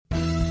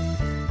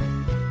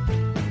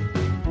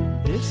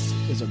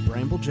is a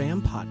Bramble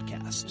Jam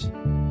podcast.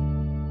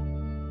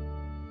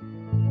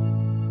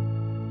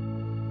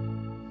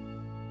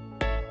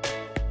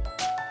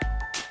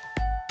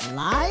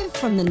 Live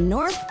from the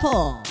North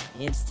Pole,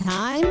 it's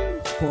time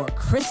for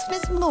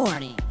Christmas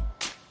Morning,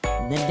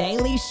 the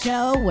daily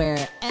show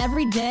where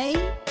every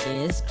day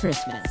is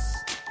Christmas.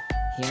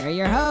 Here are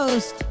your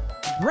hosts,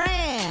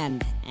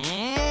 Brand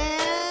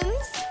and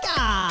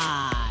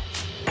Scott.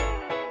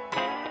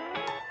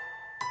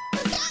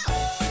 Let's go!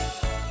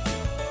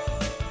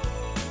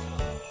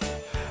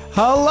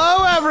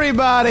 Hello,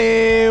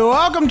 everybody.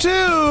 Welcome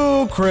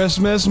to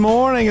Christmas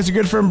Morning. It's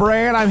your good friend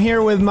Brand. I'm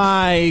here with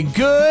my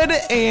good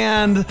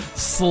and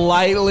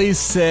slightly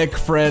sick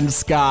friend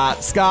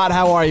Scott. Scott,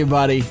 how are you,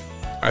 buddy?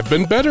 I've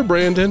been better,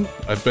 Brandon.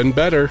 I've been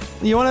better.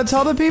 You want to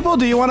tell the people?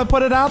 Do you want to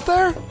put it out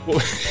there?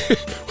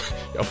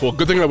 Well,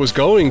 good thing I was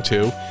going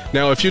to.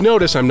 Now, if you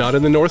notice, I'm not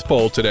in the North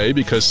Pole today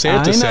because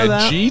Santa said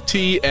that.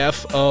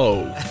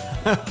 GTFO.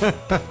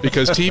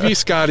 Because TV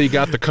Scotty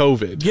got the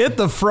COVID. Get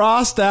the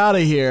frost out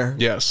of here.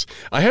 Yes.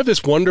 I have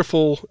this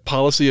wonderful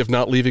policy of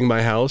not leaving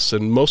my house,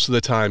 and most of the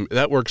time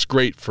that works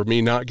great for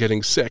me not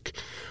getting sick.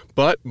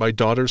 But my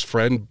daughter's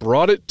friend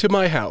brought it to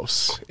my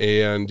house,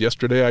 and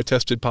yesterday I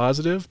tested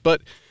positive,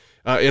 but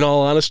in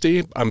all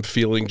honesty, I'm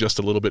feeling just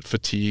a little bit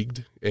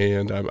fatigued,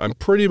 and I'm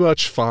pretty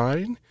much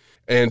fine.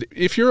 And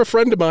if you're a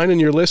friend of mine and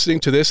you're listening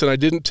to this and I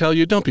didn't tell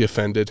you, don't be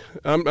offended.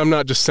 I'm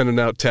not just sending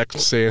out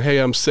texts saying, hey,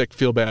 I'm sick,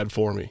 feel bad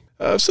for me.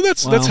 So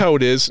that's how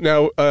it is.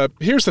 Now,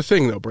 here's the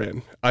thing, though,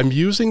 Bran. I'm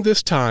using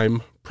this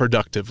time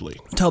productively.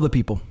 Tell the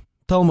people.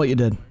 Tell them what you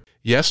did.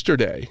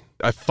 Yesterday,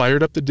 I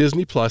fired up the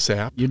Disney Plus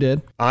app. You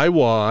did? I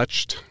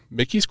watched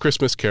Mickey's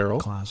Christmas Carol.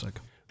 Classic.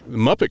 The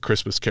Muppet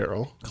Christmas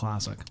Carol.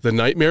 Classic. The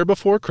Nightmare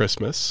Before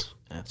Christmas.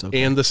 That's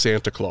okay. And the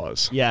Santa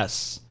Claus.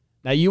 Yes.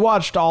 Now, you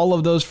watched all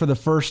of those for the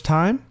first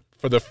time?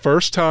 For the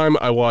first time,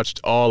 I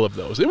watched all of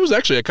those. It was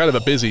actually a kind of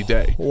a busy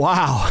day.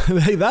 Wow,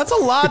 that's a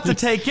lot to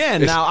take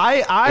in. Now,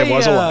 I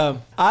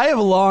have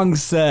long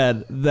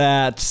said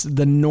that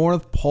the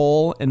North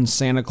Pole in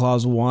Santa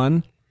Claus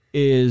 1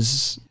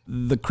 is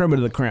the creme of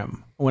the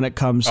creme when it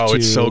comes to. Oh,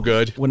 it's so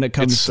good. When it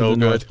comes to the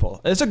North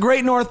Pole, it's a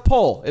great North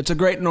Pole. It's a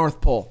great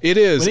North Pole. It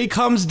is. When he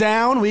comes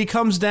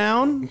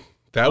down.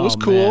 That was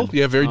cool. Man.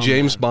 Yeah, very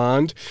James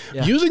Bond.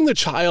 Yeah. Using the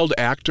child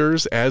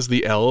actors as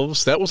the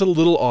elves, that was a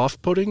little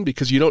off-putting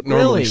because you don't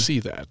normally see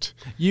that.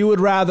 You would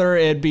rather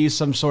it be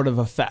some sort of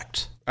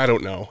effect. I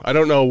don't know.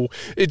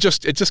 It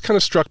just kind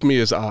of struck me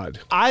as odd.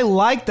 I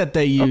like that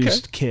they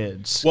used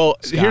kids. Well,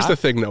 Scott. Here's the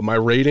thing, though. My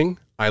rating,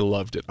 I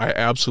loved it. I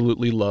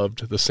absolutely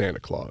loved the Santa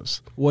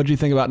Claus. What did you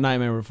think about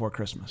Nightmare Before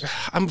Christmas?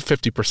 I'm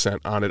 50%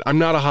 on it. I'm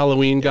not a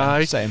Halloween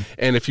guy. Same.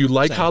 And if you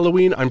like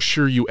Halloween, I'm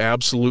sure you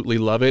absolutely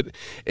love it.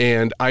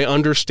 And I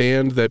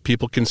understand that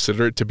people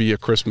consider it to be a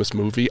Christmas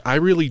movie. I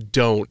really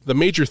don't. The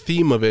major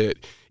theme of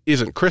it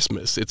isn't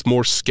Christmas. It's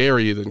more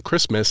scary than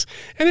Christmas.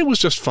 And it was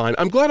just fine.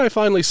 I'm glad I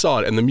finally saw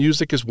it. And the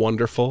music is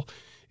wonderful.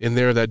 In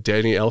there, that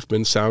Danny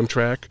Elfman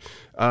soundtrack.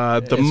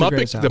 The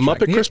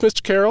Muppet Christmas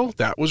Carol,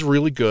 that was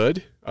really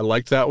good. I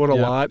liked that one a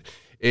lot.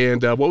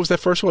 And what was that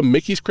first one?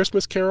 Mickey's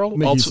Christmas Carol?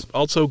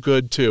 Also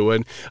good, too.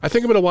 And I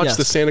think I'm going to watch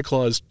the Santa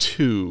Claus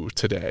 2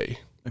 today.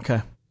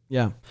 Okay.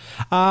 Yeah.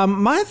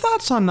 My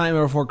thoughts on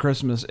Nightmare Before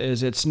Christmas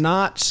is it's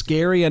not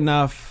scary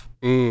enough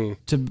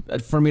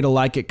for me to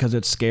like it because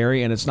it's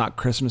scary, and it's not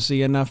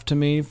Christmassy enough to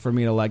me for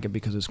me to like it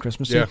because it's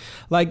Christmassy. Yeah.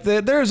 Like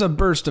there's a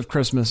burst of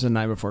Christmas in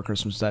Night Before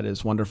Christmas that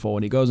is wonderful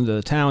when he goes into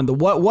the town.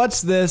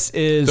 What's this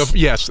is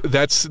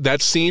that's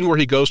that scene where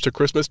he goes to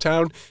Christmas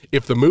Town.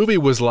 If the movie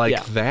was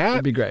like that,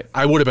 it'd be great.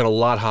 I would have been a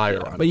lot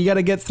higher on it. But you got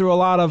to get through a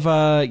lot of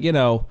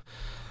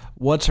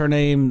what's her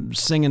name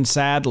singing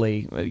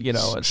sadly,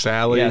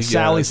 Sally. Yeah,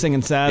 Sally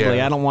singing sadly.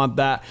 Yeah. I don't want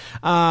that.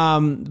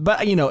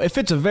 But if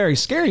it's a very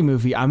scary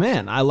movie, I'm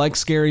in. I like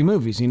scary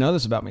movies. You know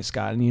this about me,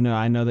 Scott, and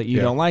I know that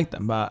you don't like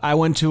them. But I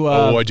went to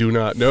I do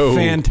not know.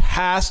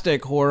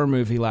 Fantastic horror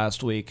movie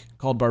last week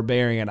called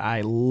Barbarian.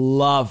 I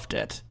loved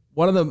it.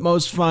 One of the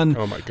most fun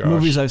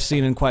movies I've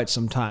seen in quite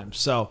some time.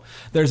 So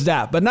there's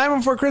that. But Nightmare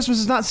Before Christmas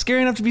is not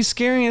scary enough to be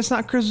scary, and it's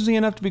not Christmassy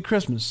enough to be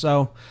Christmas.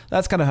 So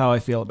that's kind of how I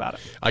feel about it.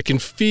 I can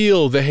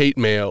feel the hate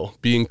mail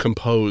being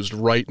composed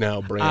right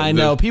now, Brandon. I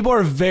know. People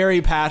are very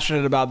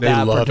passionate about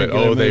that. They love it.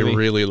 Oh, they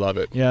really love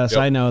it. Yes,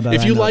 yep. I know that.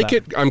 If you like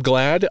it, I'm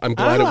glad. I'm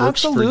glad it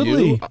works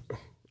absolutely. for you.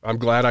 I'm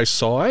glad I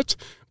saw it.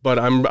 But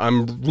I'm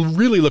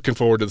really looking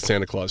forward to the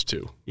Santa Claus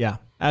 2. Yeah,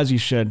 as you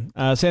should.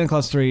 Santa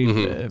Claus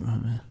 3...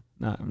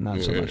 Not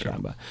so much that,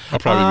 but I'll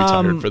probably be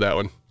tired for that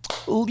one.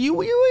 Do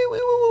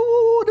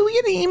we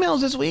get any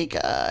emails this week?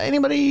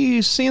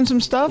 Anybody seeing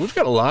some stuff? We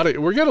got a lot of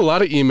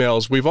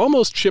emails. We've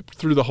almost chipped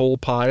through the whole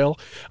pile.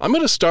 I'm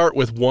going to start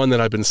with one that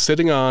I've been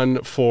sitting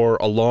on for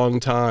a long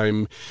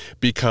time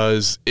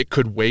because it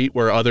could wait,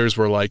 where others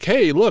were like,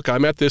 hey, look,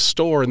 I'm at this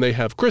store and they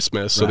have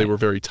Christmas, so they were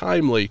very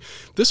timely.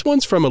 This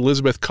one's from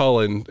Elizabeth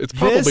Cullen. It's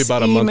probably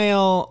about a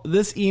month.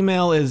 This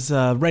email is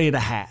ready to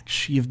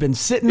hatch. You've been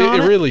sitting on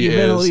it. It really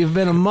is. You've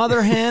been a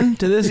mother hen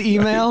to this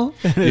email,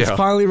 and it's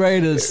finally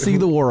ready to see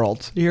the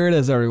world. Here it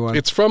is, everyone.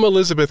 It's from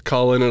Elizabeth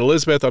Cullen. And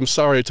Elizabeth, I'm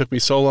sorry it took me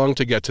so long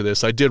to get to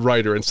this. I did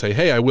write her and say,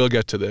 hey, I will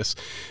get to this.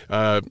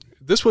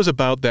 This was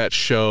about that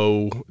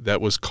show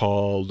that was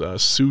called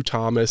Sue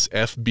Thomas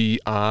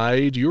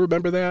FBI. Do you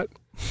remember that?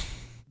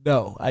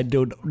 No, I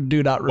do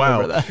not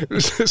remember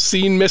that.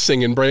 Scene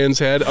missing in Brand's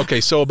head. Okay,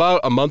 so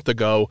about a month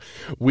ago,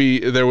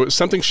 there was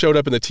something showed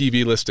up in the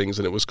TV listings,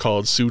 and it was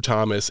called Sue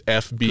Thomas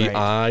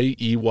FBI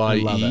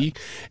EYE,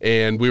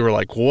 and we were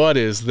like, "What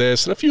is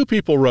this?" And a few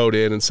people wrote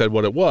in and said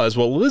what it was.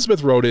 Well,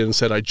 Elizabeth wrote in and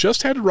said, "I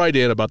just had to write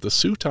in about the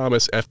Sue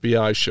Thomas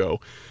FBI show.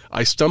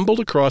 I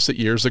stumbled across it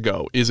years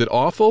ago. Is it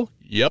awful?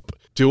 Yep.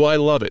 Do I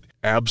love it?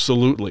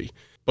 Absolutely."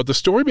 But the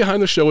story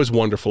behind the show is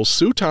wonderful.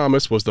 Sue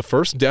Thomas was the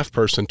first deaf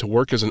person to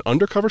work as an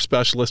undercover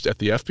specialist at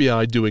the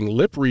FBI doing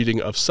lip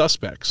reading of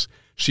suspects.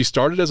 She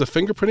started as a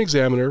fingerprint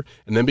examiner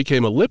and then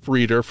became a lip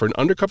reader for an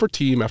undercover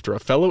team after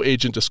a fellow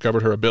agent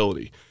discovered her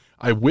ability.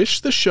 I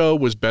wish the show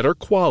was better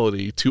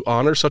quality to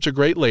honor such a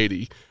great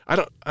lady.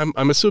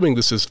 I'm assuming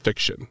this is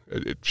fiction.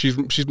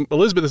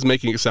 Elizabeth is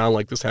making it sound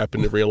like this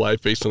happened in real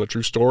life based on a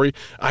true story.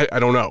 I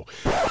don't know.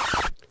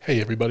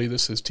 Hey everybody,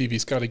 this is TV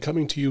Scotty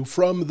coming to you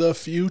from the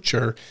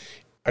future.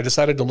 I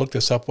decided to look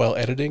this up while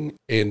editing,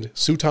 and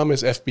Sue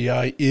Thomas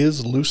FBI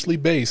is loosely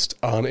based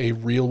on a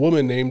real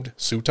woman named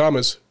Sue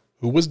Thomas,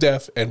 who was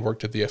deaf and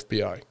worked at the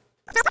FBI.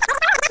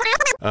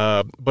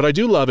 But I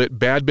do love it,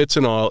 bad bits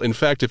and all. In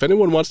fact, if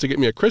anyone wants to get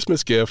me a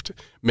Christmas gift,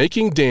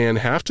 making Dan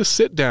have to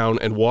sit down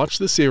and watch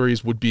the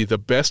series would be the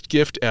best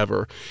gift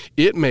ever.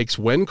 It makes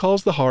When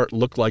Calls the Heart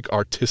look like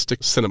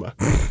artistic cinema.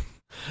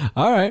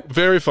 All right.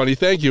 Very funny.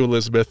 Thank you,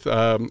 Elizabeth.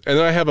 And then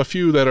I have a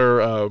few that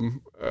are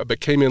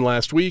that came in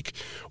last week.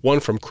 One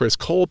from Chris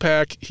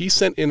Kolpak. He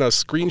sent in a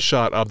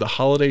screenshot of the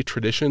Holiday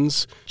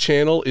Traditions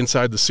channel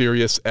inside the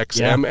Sirius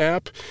XM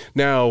app.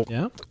 Now,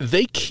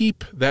 they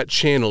keep that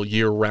channel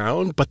year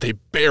round, but they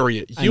bury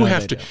it. You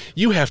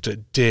have to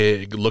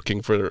dig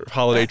looking for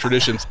Holiday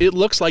Traditions. It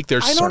looks like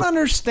there's I don't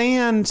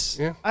understand.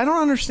 Yeah. I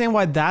don't understand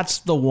why that's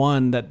the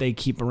one that they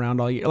keep around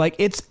all year. Like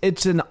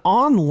it's an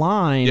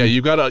online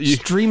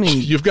streaming.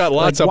 You've got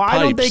lots of pipes.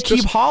 Why don't they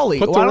keep Holly?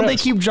 Why don't they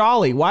keep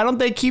Jolly? Why don't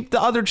they keep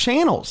the other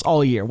channels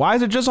all year? Why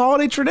is it just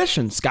Holiday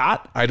Traditions,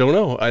 Scott? I don't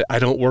know. I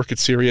don't work at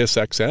Sirius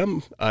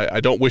XM.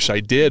 I don't wish I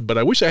did, but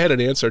I wish I had an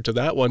answer to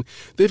that one.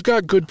 They've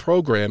got good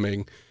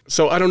programming.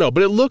 So I don't know,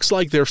 but it looks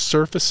like they're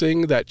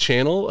surfacing that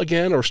channel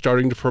again or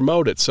starting to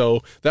promote it.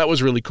 So that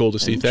was really cool to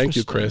see. Thank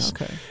you, Chris.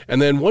 Okay.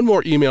 And then one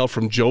more email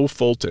from Joe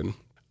Fulton.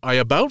 I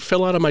about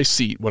fell out of my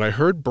seat when I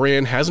heard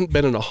Bran hasn't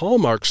been in a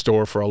Hallmark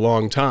store for a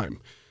long time.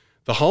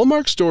 The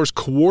Hallmark stores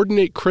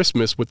coordinate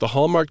Christmas with the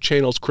Hallmark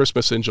Channel's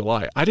Christmas in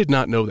July. I did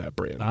not know that,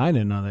 Bran. I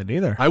didn't know that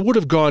either. I would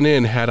have gone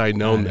in had I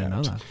known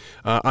that.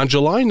 On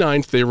July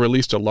 9th, they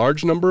released a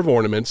large number of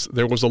ornaments.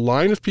 There was a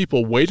line of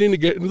people waiting to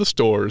get into the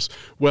stores,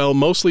 well,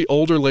 mostly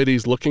older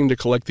ladies looking to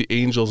collect the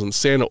angels and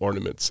Santa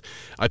ornaments.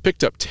 I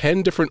picked up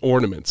 10 different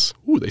ornaments.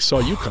 Ooh, they saw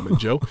you coming,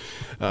 Joe.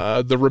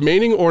 The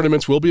remaining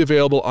ornaments will be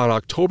available on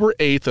October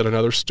 8th at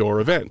another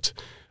store event.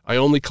 I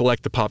only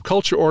collect the pop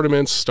culture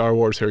ornaments, Star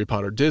Wars, Harry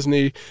Potter,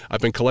 Disney. I've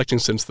been collecting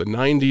since the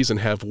 90s and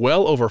have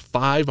well over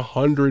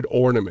 500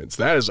 ornaments.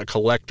 That is a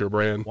collector,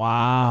 Bran.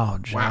 Wow,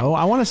 Joe. Wow.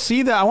 I want to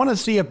see that. I want to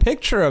see a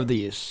picture of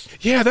these.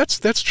 Yeah,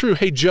 that's true.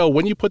 Hey, Joe,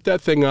 when you put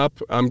that thing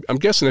up, I'm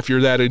guessing if you're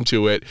that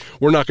into it,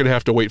 we're not going to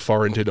have to wait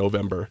far into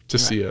November to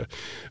see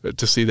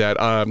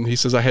that. He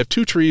says, I have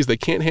 2 trees. They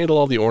can't handle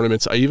all the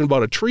ornaments. I even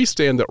bought a tree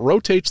stand that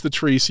rotates the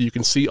tree so you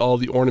can see all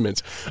the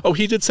ornaments. Oh,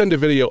 he did send a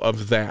video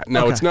of that.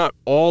 Now, It's not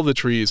all the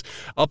trees.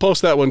 I'll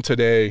post that one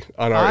today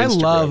on our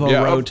Instagram. I love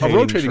a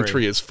rotating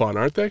tree is fun,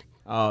 aren't they?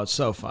 Oh, it's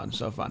so fun,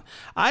 so fun.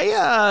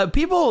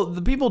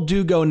 People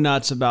do go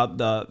nuts about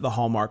the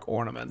Hallmark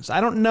ornaments.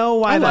 I don't know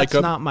why that's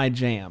not my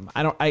jam.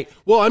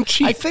 I'm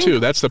cheap too.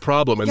 That's the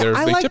problem, and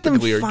they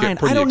typically get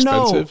pretty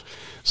expensive.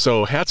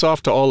 So hats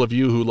off to all of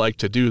you who like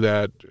to do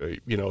that.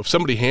 If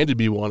somebody handed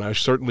me one, I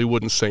certainly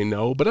wouldn't say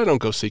no, but I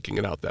don't go seeking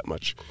it out that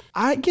much.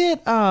 I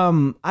get a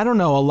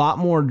lot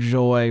more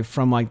joy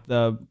from like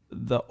the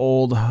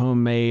old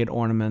homemade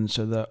ornaments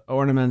or the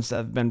ornaments that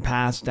have been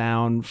passed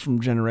down from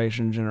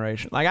generation to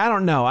generation. Like, I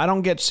don't know. I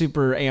don't get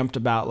super amped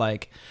about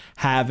like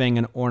having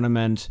an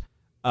ornament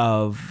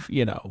of,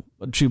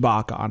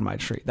 Chewbacca on my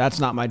tree.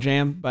 That's not my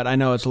jam, but I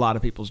know it's a lot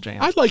of people's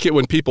jam. I like it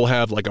when people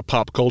have like a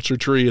pop culture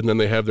tree and then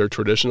they have their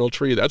traditional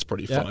tree. That's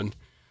pretty fun.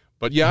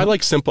 But yeah, I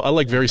like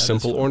very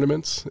simple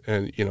ornaments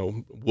and,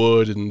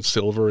 wood and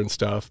silver and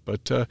stuff.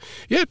 But to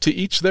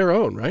each their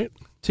own, right?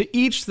 To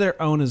each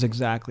their own is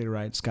exactly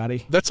right,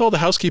 Scotty. That's all the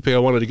housekeeping I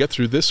wanted to get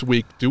through this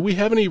week. Do we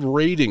have any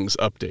ratings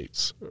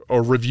updates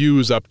or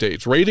reviews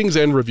updates? Ratings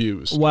and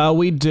reviews. Well,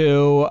 we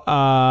do.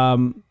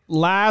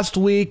 Last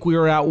week we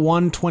were at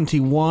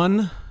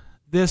 121.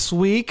 This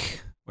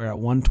week we're at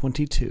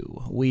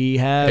 122. We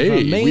have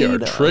we are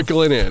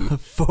trickling in.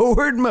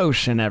 Forward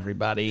motion,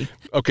 everybody.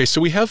 Okay, so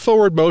we have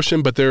forward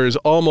motion, but there is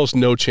almost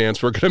no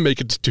chance we're going to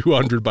make it to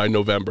 200 by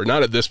November.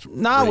 Not at this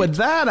rate. With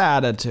that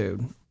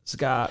attitude.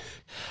 Scott.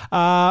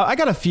 I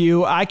got a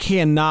few. I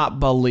cannot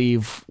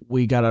believe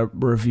we got a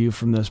review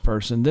from this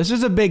person. This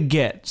is a big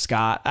get,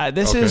 Scott.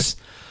 This is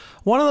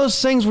one of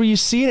those things where you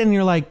see it and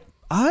you're like,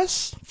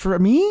 us? For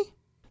me?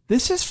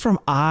 This is from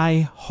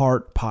I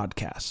Heart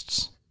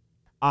Podcasts.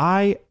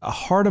 A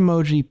heart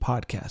emoji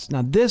podcast.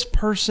 Now, this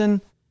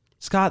person,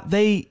 Scott,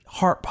 they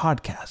heart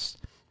podcasts,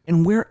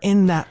 and we're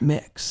in that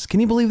mix. Can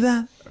you believe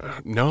that?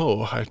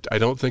 No, I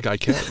don't think I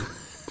can.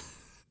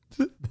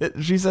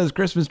 She says,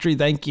 Christmas tree,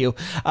 thank you.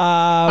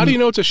 How do you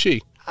know it's a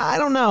she? I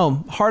don't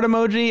know. Heart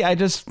emoji,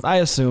 I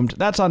assumed.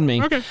 That's on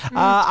me. Okay.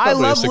 I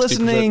love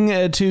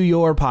listening to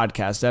your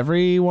podcast.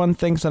 Everyone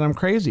thinks that I'm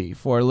crazy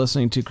for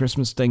listening to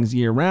Christmas things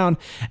year round.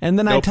 And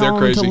then I tell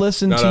them to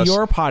listen to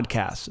your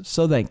podcast.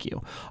 So thank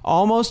you.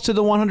 Almost to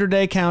the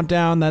 100-day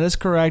countdown. That is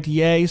correct.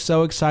 Yay.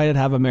 So excited.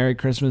 Have a Merry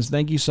Christmas.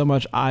 Thank you so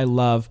much. I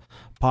love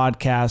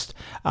podcast.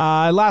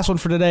 Last one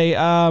for today.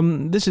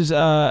 This is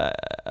Hagar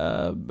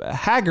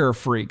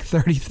Freak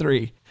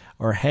 33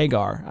 or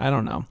Hagar. I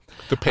don't know.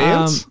 The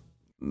pants?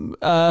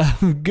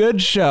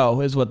 Good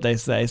show is what they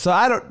say. So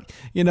I don't,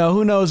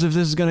 who knows if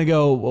this is going to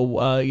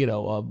go,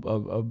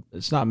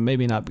 it's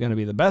maybe not going to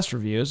be the best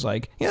reviews.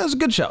 Like, it's a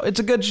good show. It's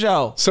a good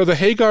show. So the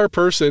Hagar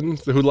person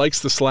who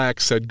likes the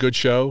slacks said good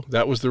show.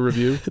 That was the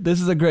review.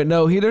 This is a great,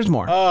 there's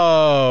more.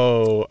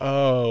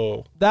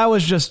 Oh. That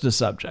was just the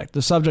subject.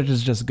 The subject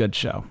is just a good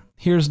show.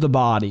 Here's the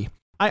body.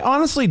 I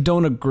honestly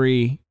don't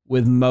agree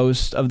with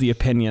most of the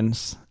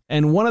opinions.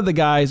 And one of the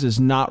guys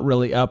is not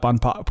really up on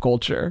pop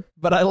culture,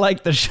 but I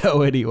like the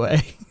show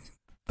anyway.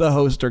 The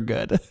hosts are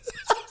good.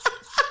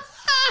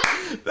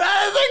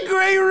 That is a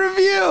great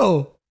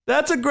review.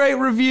 That's a great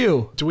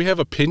review. Do we have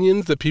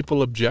opinions that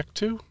people object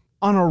to?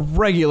 On a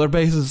regular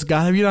basis,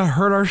 Scott. Have you not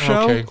heard our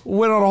show? Okay.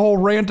 Went on a whole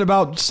rant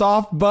about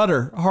soft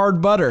butter,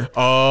 hard butter.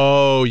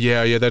 Oh,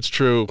 yeah, that's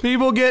true.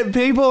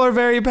 People are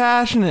very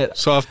passionate.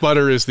 Soft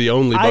butter is the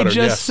only butter. I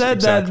just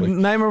said that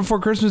Nightmare Before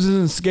Christmas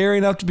isn't scary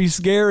enough to be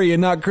scary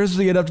and not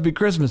Christmassy enough to be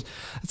Christmas.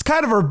 It's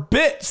kind of our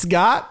bit,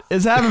 Scott,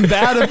 is having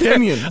bad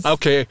opinions.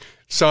 Okay.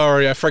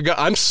 Sorry, I forgot.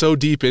 I'm so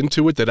deep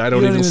into it that I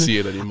don't even see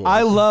it anymore.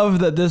 I love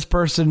that this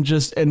person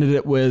just ended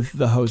it with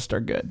the hosts are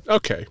good.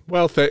 Okay.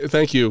 Well,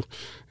 thank you.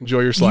 Enjoy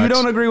your slacks. You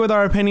don't agree with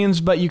our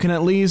opinions, but you can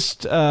at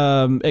least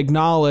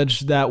acknowledge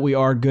that we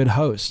are good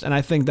hosts. And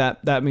I think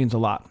that means a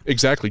lot.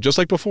 Exactly. Just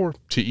like before.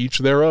 To each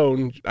their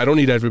own. I don't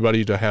need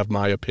everybody to have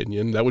my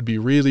opinion. That would be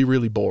really,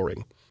 really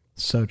boring.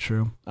 So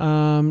true. Do you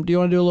want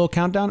to do a little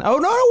countdown? Oh,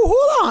 no,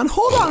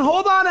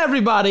 hold on,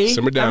 everybody.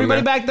 Simmer down,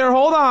 everybody man. Back there,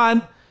 hold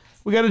on.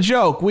 We got a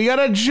joke. Scotty, you got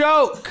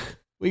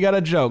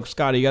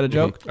a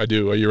joke? I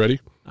do. Are you ready?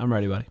 I'm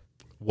ready, buddy.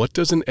 What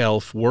does an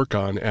elf work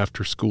on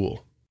after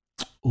school?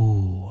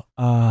 Ooh,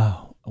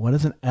 what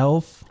does an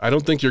elf I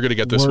don't think you're going to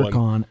get this work one.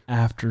 on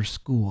after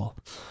school?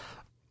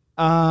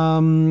 His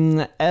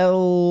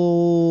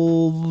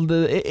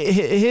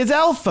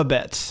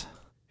alphabet.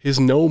 His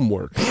gnome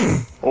work.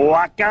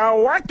 Waka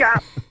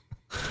waka.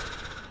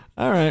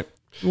 All right,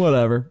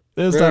 whatever.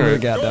 It's time for the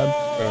countdown.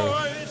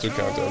 It's a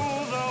countdown.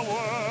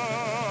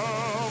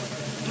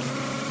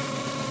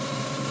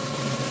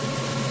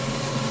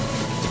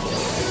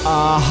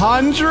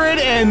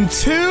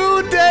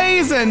 102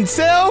 days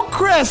until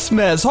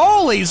Christmas.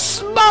 Holy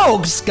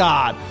smokes,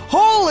 Scott.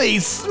 Holy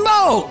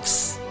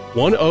smokes.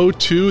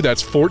 102,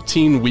 that's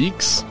 14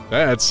 weeks.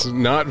 That's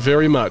not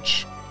very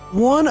much.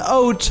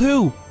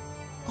 102.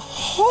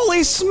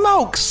 Holy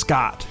smokes,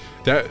 Scott.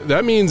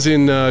 That means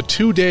in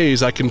 2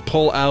 days I can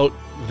pull out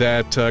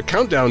that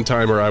countdown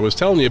timer I was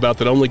telling you about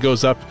that only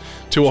goes up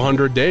to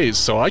 100 days.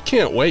 So I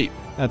can't wait.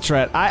 That's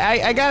right.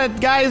 I got it,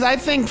 guys. I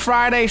think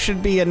Friday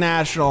should be a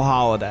national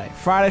holiday.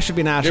 Friday should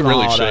be a national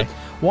holiday. Should.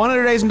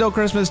 100 days until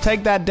Christmas.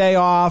 Take that day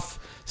off.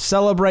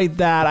 Celebrate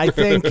that. I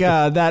think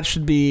that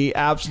should be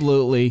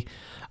absolutely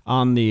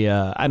on the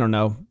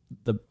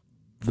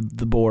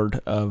the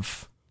board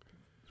of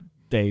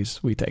days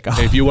we take off.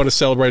 Hey, if you want to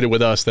celebrate it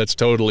with us, that's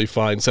totally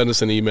fine. Send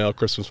us an email,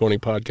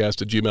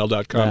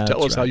 christmasmorningpodcast@gmail.com.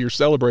 Tell us how you're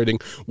celebrating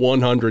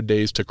 100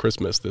 days to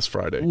Christmas this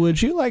Friday.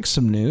 Would you like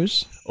some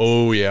news?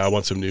 Oh, yeah, I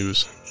want some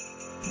news.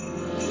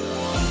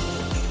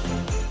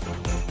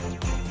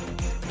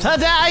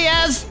 Today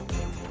is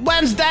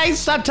Wednesday,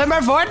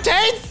 September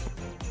 14th.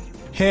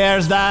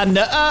 Here's the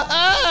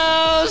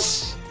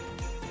news.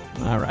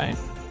 All right.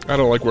 I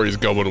don't like where he's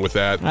going with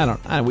that.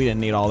 We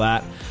didn't need all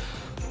that.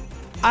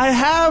 I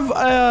have,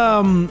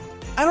 I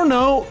don't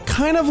know,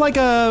 kind of like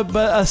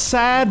a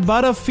sad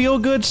but a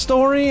feel-good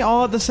story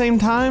all at the same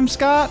time,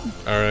 Scott.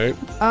 All right.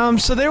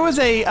 So there was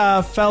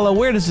a fella,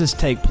 where does this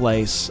take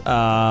place?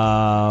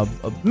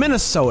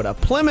 Minnesota,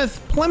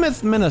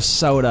 Plymouth,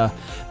 Minnesota.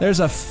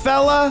 There's a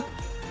fella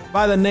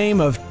by the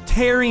name of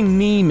Terry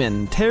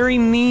Neiman. Terry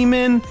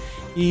Neiman,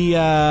 he,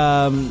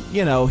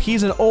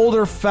 he's an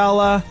older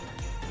fella,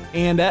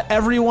 and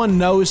everyone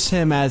knows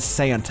him as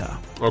Santa.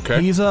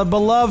 Okay. He's a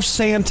beloved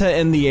Santa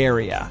in the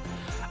area.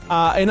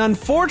 And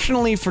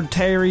unfortunately for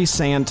Terry,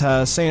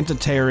 Santa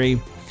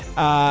Terry,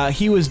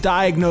 he was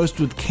diagnosed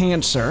with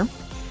cancer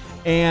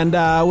and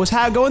was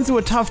going through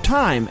a tough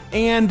time.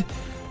 And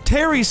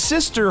Terry's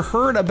sister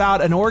heard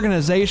about an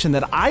organization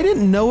that I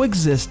didn't know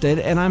existed,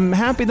 and I'm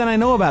happy that I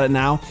know about it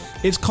now.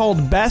 It's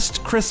called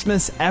Best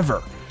Christmas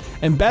Ever.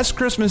 And Best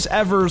Christmas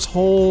Ever's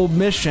whole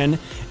mission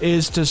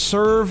is to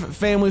serve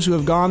families who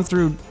have gone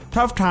through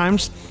tough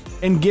times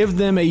and give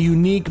them a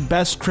unique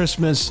Best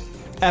Christmas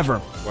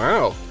Ever.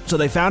 Wow. So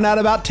they found out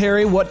about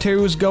Terry, what Terry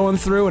was going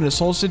through and his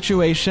whole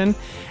situation,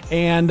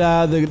 and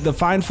the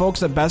fine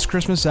folks at Best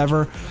Christmas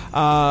Ever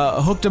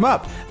hooked him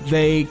up.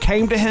 They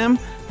came to him.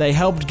 They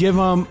helped give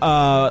him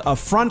a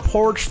front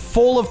porch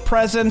full of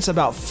presents.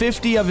 About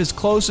 50 of his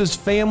closest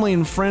family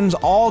and friends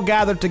all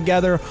gathered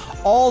together,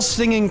 all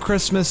singing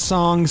Christmas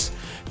songs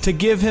to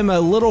give him a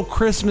little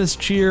Christmas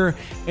cheer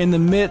in the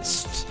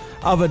midst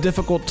of a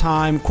difficult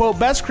time. Quote,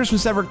 Best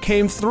Christmas Ever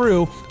came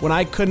through when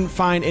I couldn't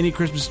find any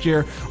Christmas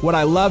cheer. What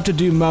I love to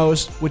do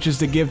most, which is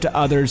to give to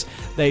others.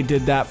 They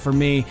did that for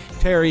me.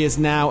 Terry is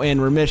now in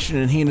remission,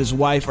 and he and his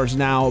wife are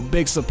now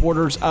big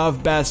supporters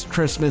of Best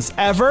Christmas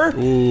Ever.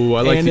 Ooh,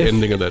 I like the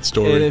ending of that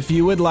story. And if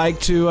you would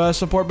like to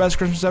support Best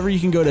Christmas Ever, you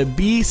can go to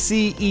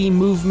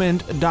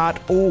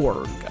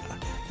bcemovement.org.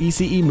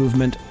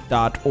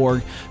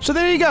 bcemovement.org. So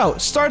there you go.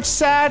 Starts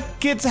sad,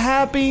 gets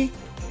happy,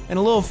 and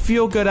a little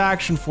feel-good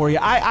action for you.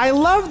 I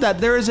love that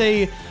there is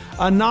a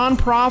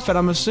nonprofit,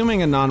 I'm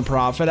assuming a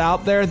nonprofit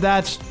out there,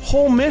 that's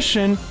whole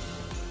mission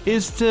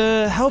is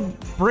to help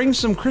bring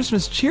some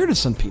Christmas cheer to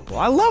some people.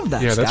 I love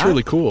that, Yeah, Scott. that's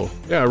really cool.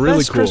 Yeah, really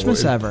Best cool.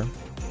 Christmas ever.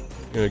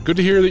 Yeah, good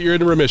to hear that you're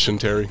in remission,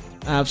 Terry.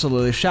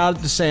 Absolutely. Shout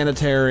out to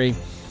Sanitary.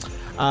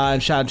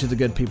 And shout out to the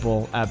good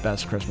people at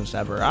Best Christmas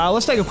Ever.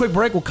 Let's take a quick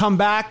break. We'll come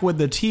back with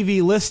the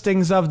TV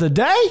listings of the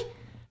day.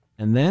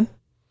 And then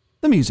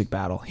the music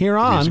battle here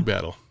on Music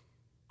battle.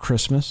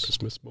 Christmas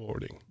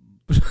morning.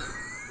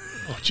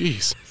 Oh,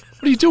 jeez.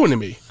 What are you doing to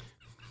me?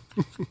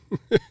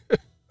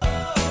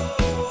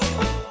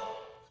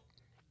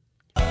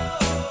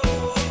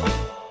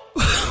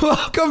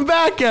 Welcome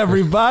back,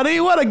 everybody.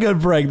 What a good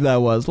break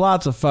that was.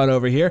 Lots of fun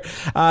over here.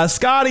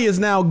 Scotty is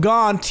now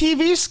gone.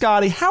 TV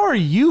Scotty, how are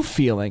you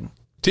feeling?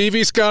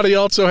 TV Scotty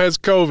also has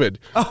COVID.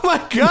 Oh,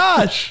 my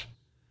gosh.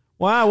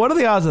 Wow, what are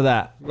the odds of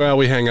that? Well,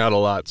 we hang out a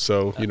lot,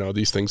 so,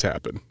 these things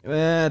happen.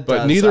 It But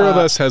does. neither of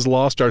us has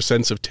lost our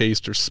sense of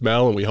taste or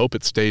smell, and we hope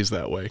it stays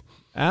that way.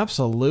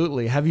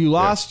 Absolutely. Have you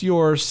lost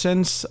your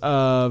sense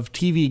of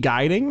TV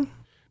guiding?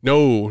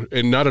 No,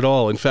 and not at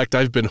all. In fact,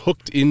 I've been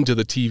hooked into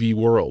the TV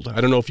world. I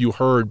don't know if you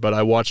heard, but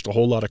I watched a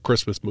whole lot of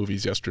Christmas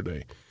movies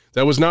yesterday.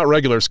 That was not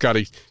regular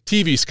Scotty.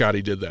 TV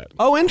Scotty did that.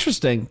 Oh,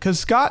 interesting, because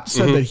Scott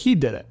said that he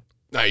did it.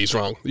 Nah, he's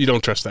wrong. You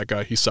don't trust that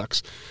guy. He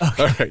sucks.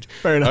 Okay, all right.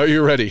 fair enough. Are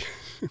you ready?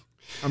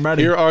 I'm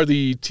ready. Here are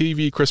the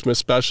TV Christmas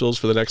specials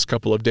for the next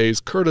couple of days,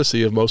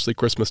 courtesy of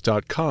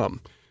mostlychristmas.com.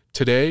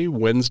 Today,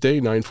 Wednesday,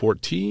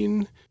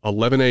 9/14,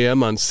 11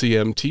 a.m. on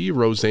CMT,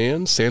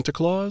 Roseanne, Santa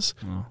Claus.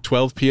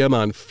 12 p.m.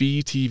 on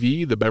Fee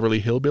TV, The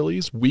Beverly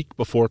Hillbillies, Week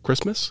Before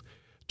Christmas.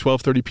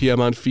 12:30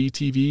 p.m. on Fee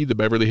TV, The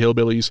Beverly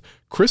Hillbillies,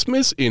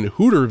 Christmas in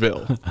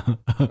Hooterville.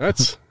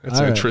 That's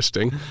right.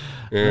 interesting.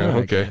 Yeah, All right,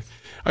 okay. guys.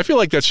 I feel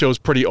like that show's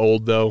pretty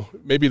old, though.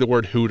 Maybe the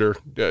word Hooter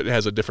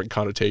has a different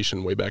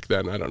connotation way back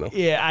then. I don't know.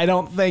 Yeah, I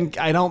don't think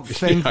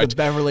the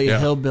Beverly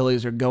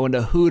Hillbillies are going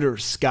to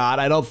Hooters, Scott.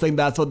 I don't think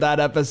that's what that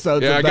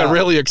episode's Yeah, about. I got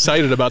really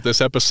excited about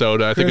this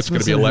episode. I think it's going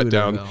to be a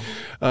letdown.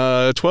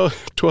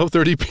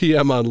 12:30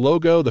 p.m. on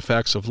Logo, The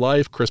Facts of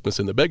Life, Christmas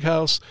in the Big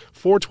House.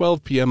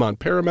 4:12 p.m. on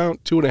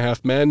Paramount,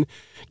 2.5 Men,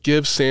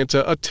 Give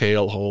Santa a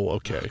Tail Hole.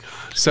 Okay.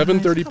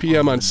 7:30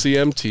 p.m. on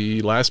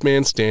CMT, Last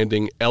Man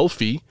Standing,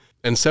 Elfie.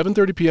 And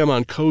 7:30 p.m.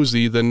 on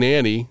Cozy, The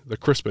Nanny, The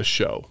Christmas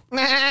Show.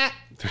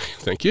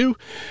 Thank you.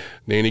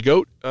 Nanny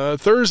Goat.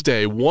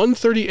 Thursday,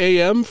 1:30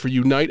 a.m. for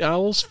you night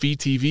owls, Fee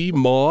TV,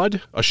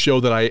 Maude, a show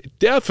that I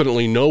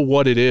definitely know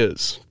what it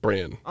is,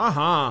 Bran.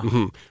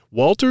 Uh-huh.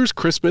 Walter's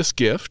Christmas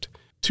Gift.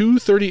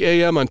 2:30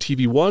 a.m. on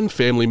TV One,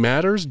 Family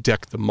Matters,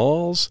 Deck the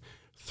Malls.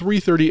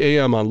 3:30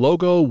 a.m. on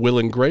Logo, Will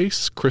and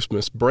Grace,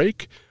 Christmas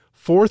Break.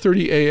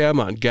 4:30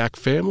 a.m. on GAC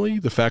Family,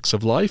 The Facts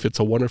of Life, It's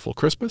a Wonderful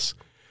Christmas.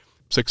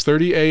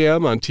 6:30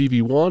 a.m. on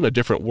TV One, A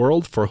Different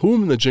World, For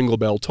Whom the Jingle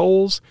Bell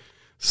Tolls.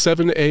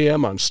 7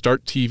 a.m. on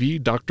Start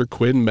TV, Dr.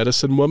 Quinn,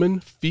 Medicine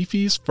Woman,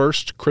 Fifi's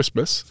First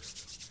Christmas.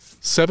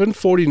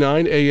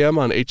 7:49 a.m.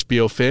 on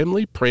HBO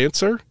Family,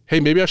 Prancer.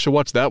 Hey, maybe I should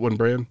watch that one,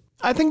 Bran.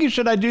 I think you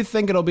should. I do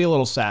think it'll be a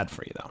little sad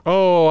for you, though.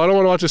 Oh, I don't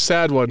want to watch a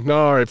sad one.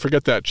 No, all right,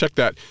 forget that. Check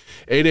that.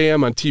 8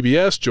 a.m. on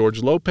TBS,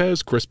 George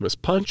Lopez, Christmas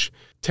Punch.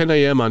 10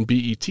 a.m. on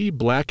BET,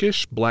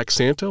 Blackish, Black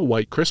Santa,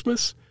 White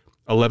Christmas.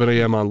 11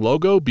 a.m. on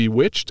Logo,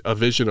 Bewitched, A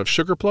Vision of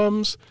Sugar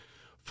Plums.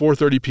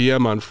 4:30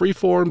 p.m. on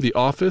Freeform, The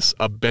Office,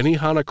 A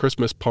Benihana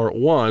Christmas Part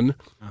 1.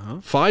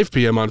 5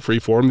 p.m. on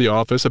Freeform, The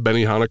Office, A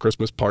Benihana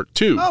Christmas Part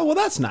 2. Oh, well,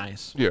 that's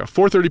nice. Yeah,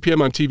 4:30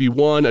 p.m. on TV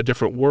One, A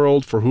Different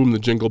World, For Whom the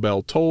Jingle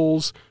Bell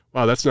Tolls.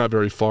 Wow, that's not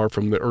very far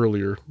from the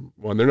earlier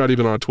one. They're not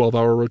even on a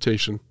 12-hour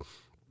rotation.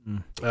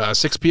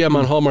 6 p.m.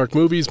 on Hallmark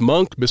Movies,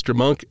 Monk, Mr.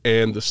 Monk,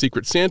 and The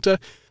Secret Santa.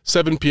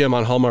 7 p.m.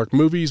 on Hallmark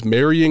Movies,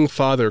 Marrying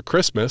Father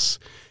Christmas.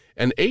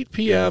 And 8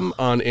 p.m.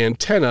 on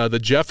Antenna, The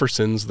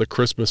Jeffersons, The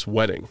Christmas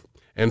Wedding.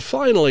 And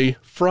finally,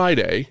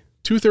 Friday,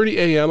 2:30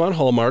 a.m. on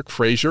Hallmark,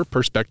 Frasier,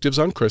 Perspectives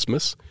on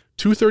Christmas.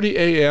 2:30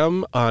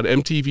 a.m. on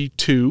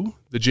MTV2,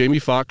 The Jamie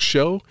Foxx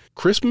Show,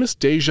 Christmas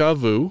Deja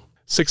Vu.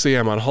 6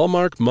 a.m. on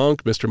Hallmark,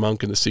 Monk, Mr.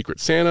 Monk and the Secret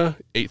Santa.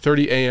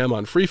 8:30 a.m.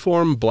 on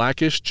Freeform,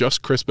 Blackish,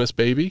 Just Christmas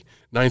Baby.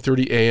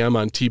 9:30 a.m.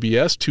 on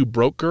TBS, Two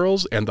Broke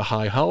Girls and the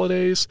High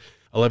Holidays.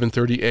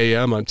 11:30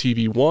 a.m. on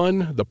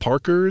TV1, The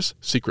Parkers,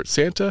 Secret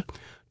Santa.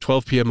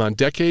 12 p.m. on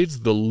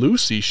Decades, The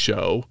Lucy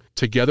Show,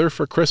 Together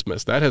for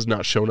Christmas. That has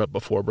not shown up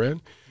before,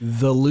 Brad.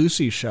 The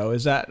Lucy Show.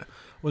 Was that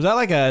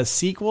like a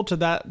sequel to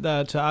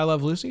to I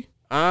Love Lucy?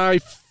 I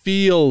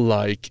feel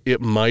like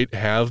it might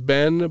have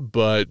been,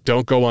 but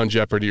don't go on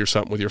Jeopardy or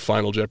something with your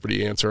final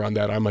Jeopardy answer on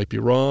that. I might be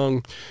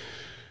wrong.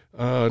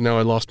 Now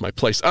I lost my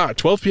place.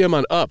 12 p.m.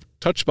 on Up,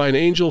 Touched by an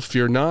Angel,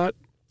 Fear Not.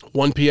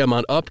 1 p.m.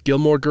 on Up,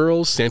 Gilmore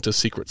Girls, Santa's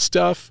Secret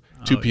Stuff.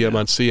 2 p.m.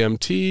 on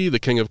CMT, The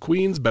King of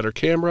Queens, Better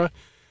Camera.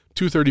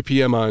 2:30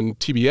 p.m. on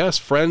TBS,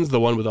 Friends, the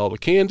one with all the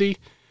candy.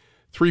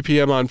 3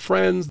 p.m. on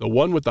Friends, the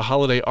one with the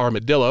holiday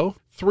armadillo.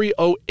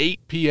 3:08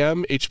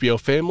 p.m. HBO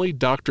Family,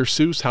 Dr.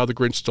 Seuss, How the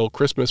Grinch Stole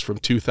Christmas from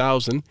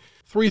 2000.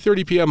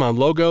 3:30 p.m. on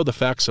Logo, The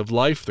Facts of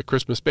Life, The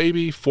Christmas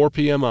Baby. 4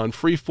 p.m. on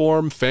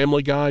Freeform,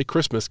 Family Guy,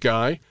 Christmas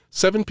Guy.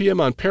 7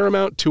 p.m. on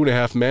Paramount,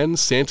 2.5 Men,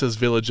 Santa's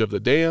Village of the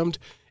Damned.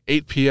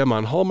 8 p.m.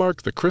 on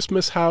Hallmark, The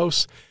Christmas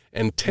House.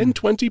 And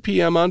 10:20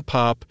 p.m. on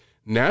Pop,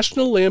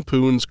 National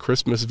Lampoon's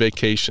Christmas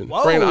Vacation.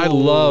 Whoa. Brian, I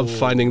love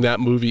finding that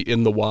movie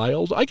in the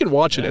wild. I can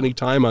watch it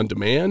anytime on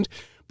demand,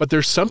 but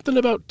there's something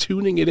about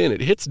tuning it in.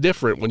 It hits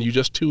different when you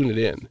just tune it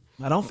in.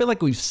 I don't feel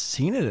like we've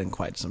seen it in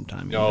quite some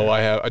time. No,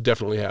 I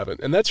definitely haven't.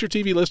 And that's your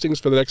TV listings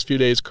for the next few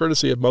days,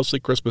 courtesy of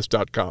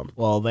mostlychristmas.com.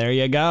 Well, there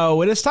you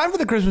go. It is time for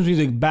the Christmas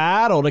music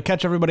battle. To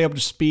catch everybody up to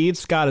speed,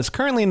 Scott is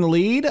currently in the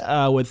lead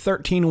with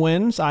 13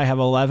 wins. I have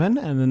 11,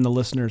 and then the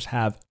listeners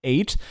have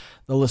 8.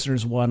 The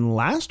listeners won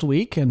last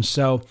week, and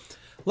so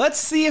let's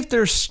see if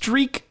their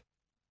streak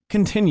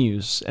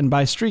continues. And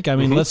by streak, I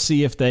mean let's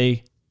see if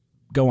they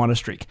go on a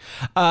streak.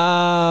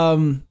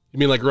 You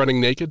mean like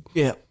running naked?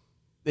 Yeah.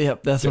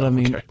 Yep, that's what I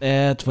mean. Okay.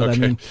 That's what I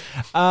mean.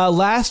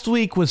 Last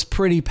week was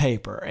pretty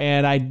paper,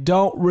 and I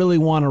don't really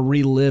want to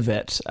relive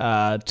it,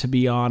 to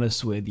be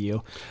honest with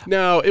you.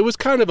 No, it was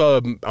kind of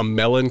a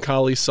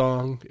melancholy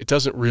song. It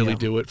doesn't really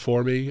do it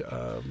for me.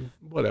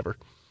 Whatever.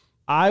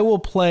 I will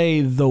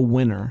play the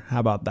winner. How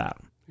about that?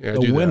 Yeah,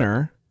 the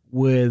winner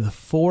with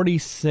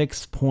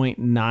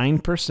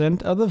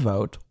 46.9% of the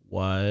vote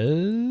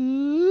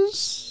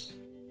was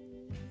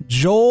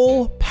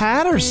Joel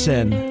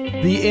Patterson,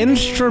 the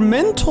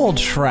instrumental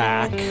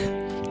track.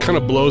 Kind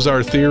of blows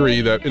our theory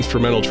that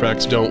instrumental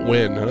tracks don't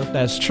win, huh?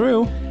 That's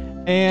true.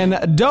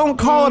 And don't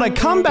call it a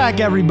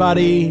comeback,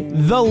 everybody.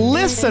 The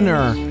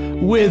listener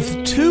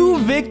with 2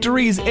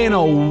 victories in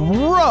a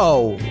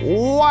row.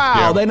 Wow.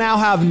 Yeah. They now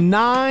have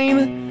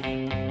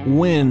 9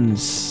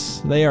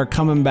 wins. They are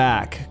coming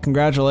back.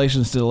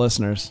 Congratulations to the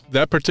listeners.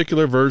 That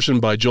particular version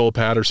by Joel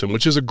Patterson,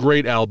 which is a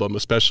great album,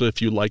 especially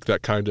if you like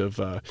that kind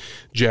of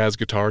jazz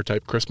guitar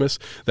type Christmas,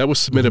 that was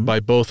submitted by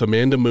both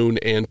Amanda Moon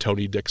and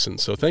Tony Dixon.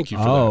 So thank you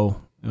for that.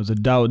 It was a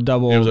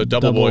double. It was a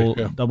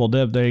double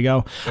dip. There you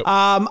go. Yep.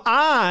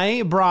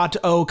 I brought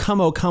O Come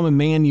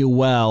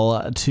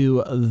Emmanuel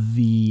to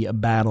the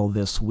battle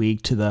this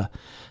week. To the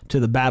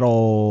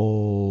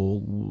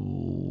battle.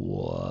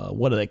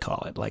 What do they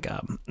call it? Like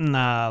a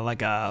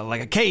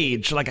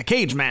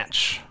cage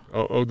match.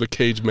 Oh, the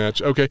cage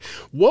match. Okay.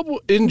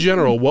 In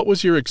general, what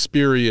was your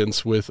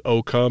experience with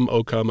O Come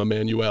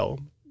Emmanuel?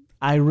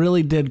 I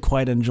really did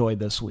quite enjoy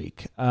this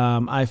week.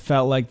 I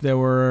felt like there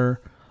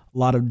were a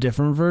lot of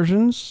different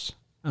versions.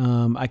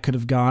 I could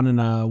have gone in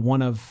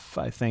one of,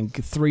 I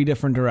think, 3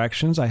 different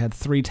directions. I had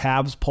 3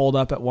 tabs pulled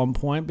up at one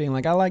point being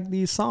like, I like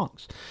these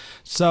songs.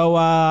 So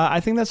I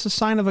think that's a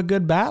sign of a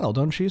good battle,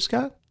 don't you,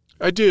 Scott?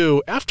 I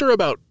do. After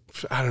about,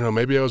 I don't know,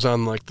 maybe I was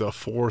on like the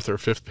 4th or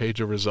 5th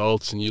page of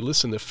results and you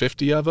listen to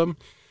 50 of them.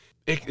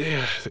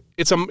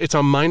 It's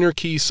a minor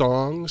key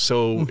song,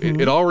 so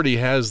it already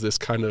has this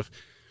kind of,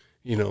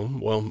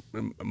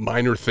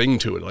 minor thing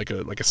to it, like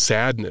a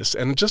sadness.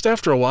 And just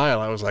after a while,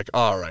 I was like,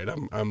 all right,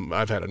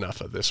 I've had enough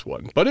of this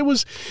one. But it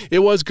was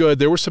good.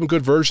 There were some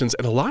good versions,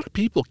 and a lot of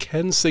people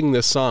can sing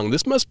this song.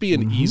 This must be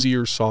an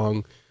easier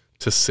song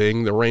to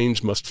sing. The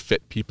range must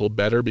fit people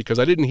better because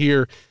I didn't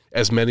hear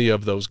as many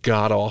of those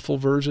god awful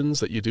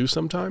versions that you do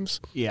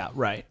sometimes. Yeah,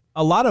 right.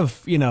 A lot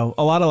of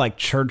like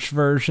church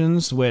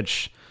versions,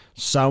 which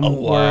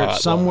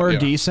some were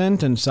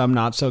decent and some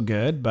not so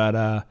good, but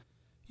that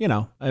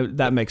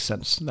makes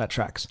sense. That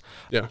tracks.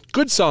 Yeah.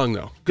 Good song,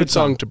 though. Good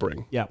song to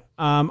bring. Yeah.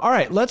 All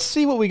right. Let's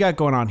see what we got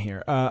going on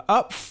here.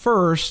 Up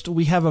first,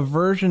 we have a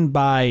version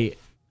by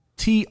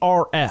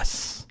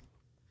TRS.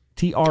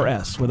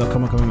 TRS with O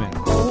Come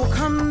Emmanuel. Oh,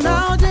 come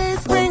now, day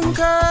spring,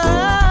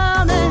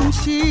 come and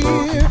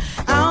cheer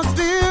our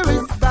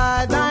spirits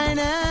by thine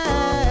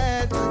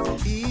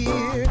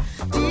atmosphere.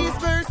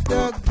 Disperse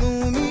the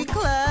gloomy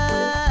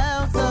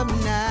clouds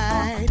of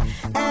night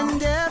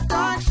and death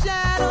dark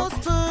shadows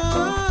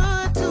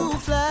put to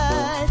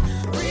flight.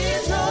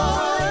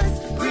 Rejoice,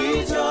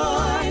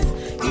 rejoice,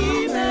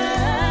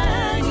 Emmanuel.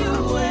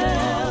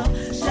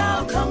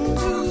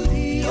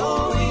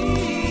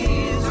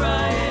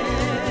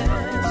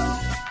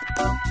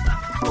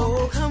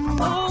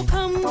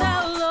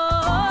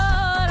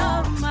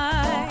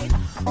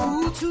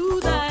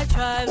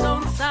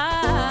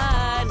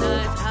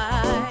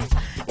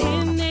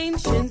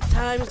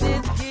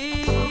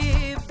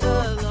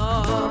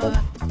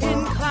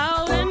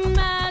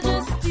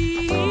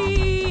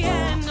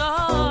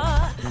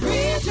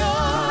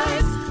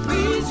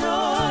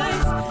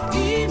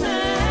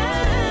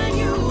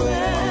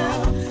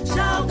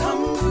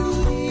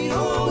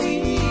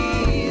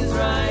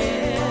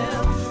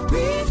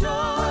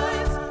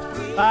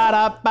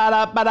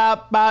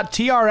 Ba-da-ba-da-ba-da-ba.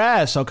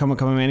 TRS, Oh Come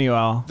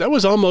Emmanuel. That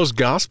was almost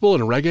gospel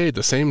and reggae at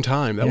the same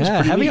time. That was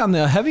pretty heavy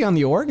neat. heavy on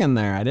the organ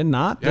there. I did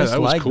not Yeah,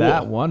 that was dislike cool.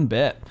 that one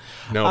bit.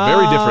 No,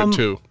 very different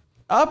too.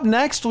 Up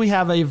next, we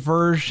have a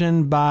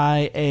version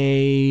by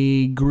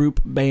a group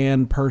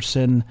band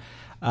person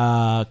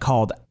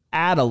called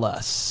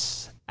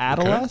Attalus.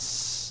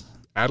 Attalus?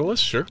 Attalus,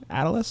 sure.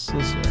 Attalus?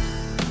 Let's hear it.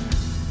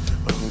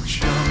 Oh,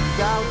 jump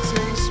out,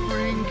 take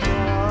spring,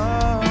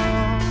 come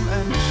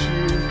and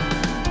cheer,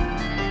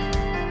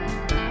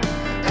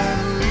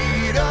 and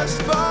lead us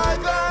by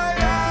thy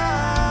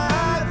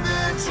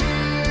advent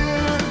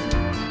here.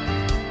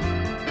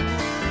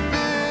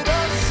 Bid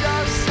us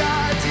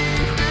outside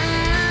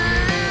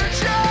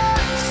deficiencies,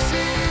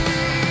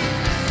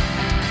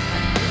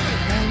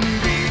 and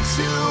be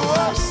to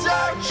us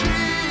our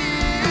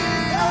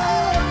King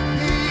of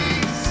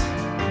peace.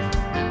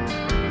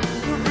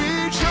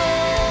 Rejoice,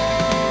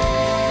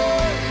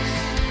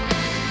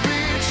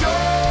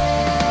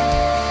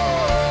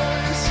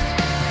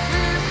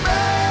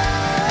 Emmanuel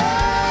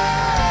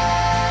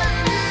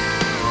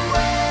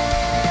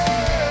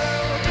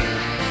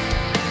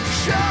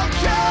shall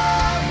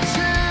come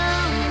to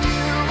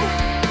you.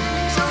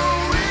 So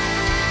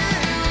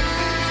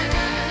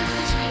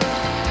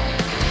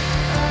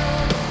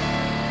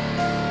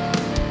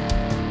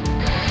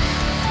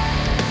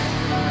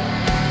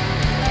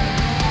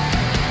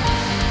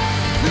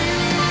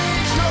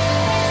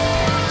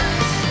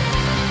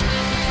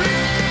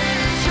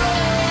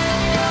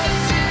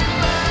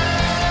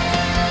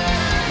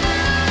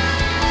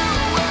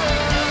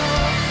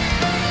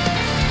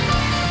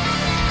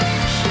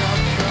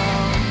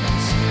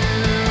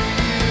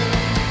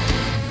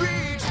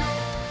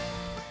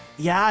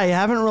Yeah, I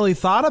haven't really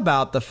thought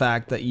about the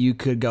fact that you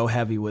could go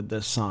heavy with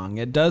this song.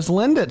 It does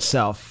lend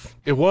itself.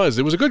 It was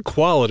a good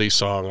quality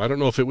song. I don't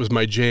know if it was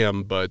my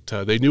jam, but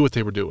they knew what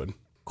they were doing.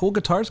 Cool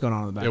guitars going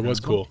on in the background. It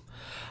was cool.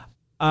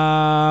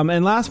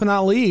 And last but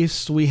not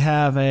least, we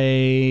have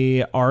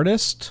a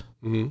artist.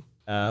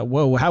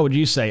 Mm-hmm. How would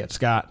you say it,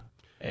 Scott?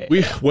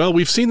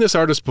 We've seen this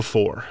artist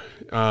before.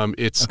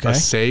 It's Okay.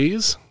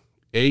 Asaze,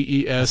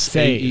 AES,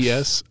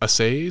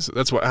 Asaze.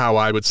 That's how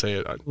I would say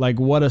it. Like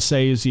what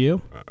assays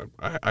you?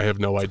 I have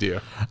no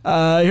idea.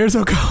 Here's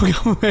O Come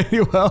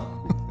Emmanuel.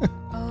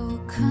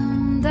 Oh,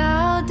 come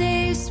thou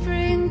day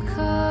spring,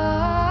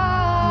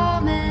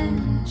 come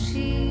and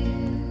cheer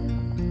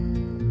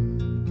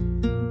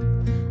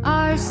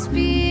our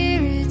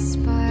spirits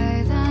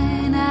by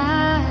thine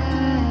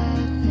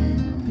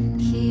advent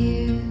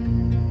here.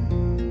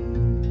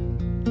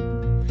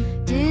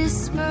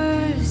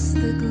 Disperse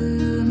the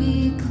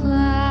gloomy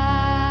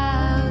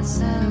clouds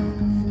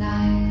of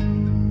night,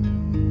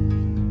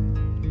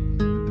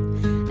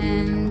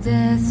 and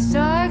death's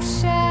dark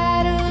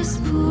shadows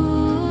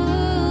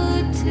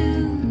put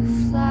to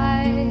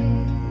flight.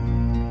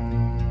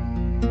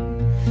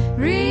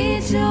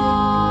 Rejoice,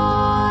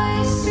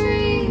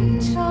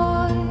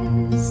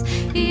 rejoice,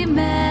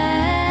 Emmanuel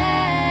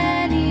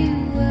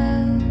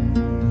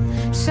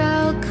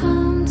shall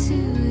come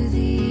to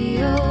thee,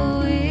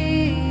 O Israel.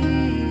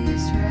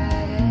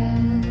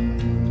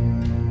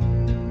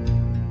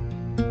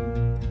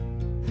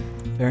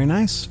 Very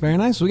nice, very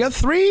nice. We got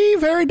three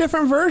very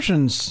different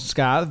versions,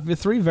 Scott.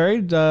 Three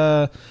very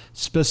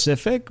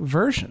specific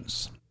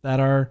versions that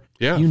are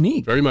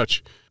unique. Very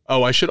much.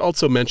 Oh, I should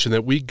also mention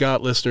that we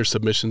got listener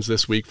submissions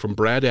this week from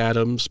Brad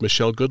Adams,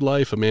 Michelle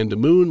Goodlife, Amanda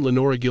Moon,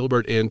 Lenora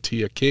Gilbert, and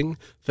Tia King.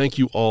 Thank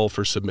you all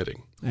for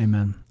submitting.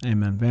 Amen.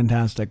 Amen.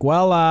 Fantastic.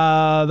 Well,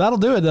 that'll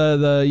do it.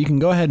 You can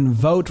go ahead and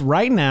vote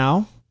right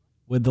now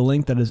with the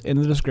link that is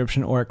in the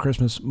description or at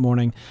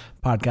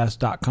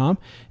christmasmorningpodcast.com.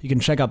 You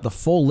can check out the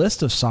full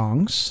list of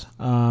songs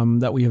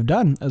that we have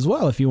done as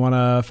well if you want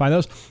to find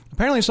those.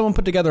 Apparently someone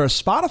put together a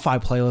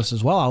Spotify playlist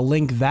as well. I'll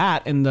link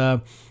that in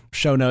the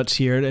show notes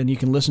here, and you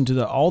can listen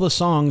to all the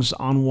songs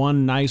on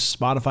one nice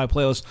Spotify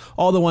playlist,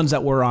 all the ones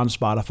that were on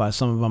Spotify.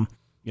 Some of them,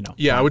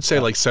 Yeah, I would say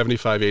like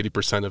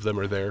 75-80% of them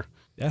are there.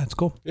 Yeah, it's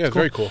cool. Yeah,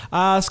 very cool.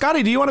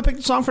 Scotty, do you want to pick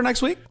the song for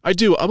next week? I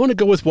do. I want to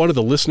go with one of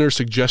the listener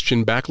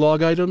suggestion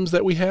backlog items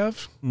that we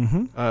have.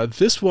 Mm-hmm.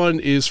 This one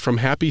is from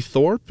Happy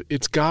Thorpe.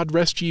 It's God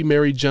Rest Ye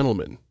Merry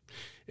Gentlemen.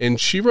 And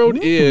she wrote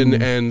in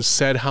and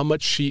said how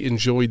much she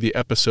enjoyed the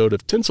episode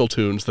of Tinsel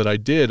Tunes that I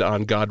did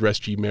on God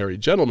Rest Ye Merry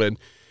Gentlemen,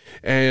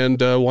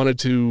 and wanted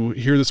to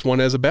hear this one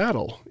as a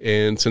battle.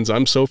 And since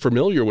I'm so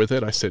familiar with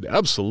it, I said,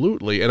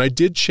 absolutely. And I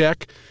did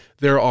check.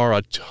 There are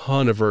a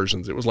ton of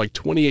versions. It was like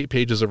 28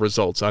 pages of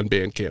results on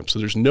Bandcamp. So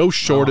there's no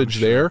shortage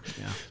there.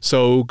 Yeah.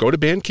 So go to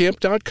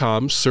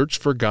bandcamp.com, search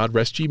for God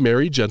Rest Ye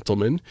Merry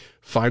Gentlemen,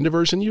 find a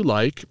version you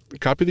like,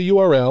 copy the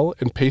URL,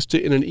 and paste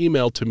it in an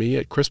email to me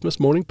at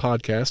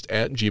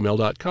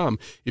christmasmorningpodcast@gmail.com.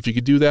 If you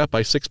could do that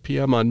by 6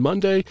 p.m. on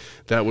Monday,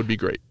 that would be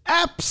great.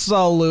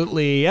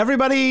 Absolutely.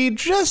 Everybody,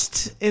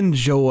 just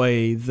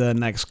enjoy the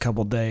next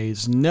couple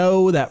days.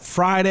 Know that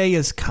Friday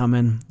is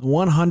coming.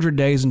 100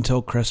 days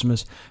until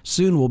Christmas.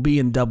 Soon we'll be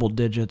in double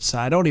digits.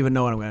 I don't even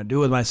know what I'm going to do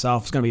with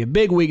myself. It's going to be a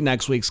big week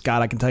next week,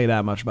 Scott. I can tell you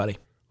that much, buddy.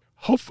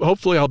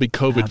 Hopefully I'll be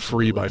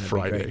COVID-free by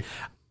Friday.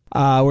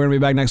 We're going to be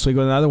back next week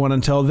with another one.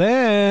 Until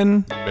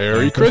then,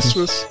 Merry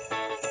Christmas.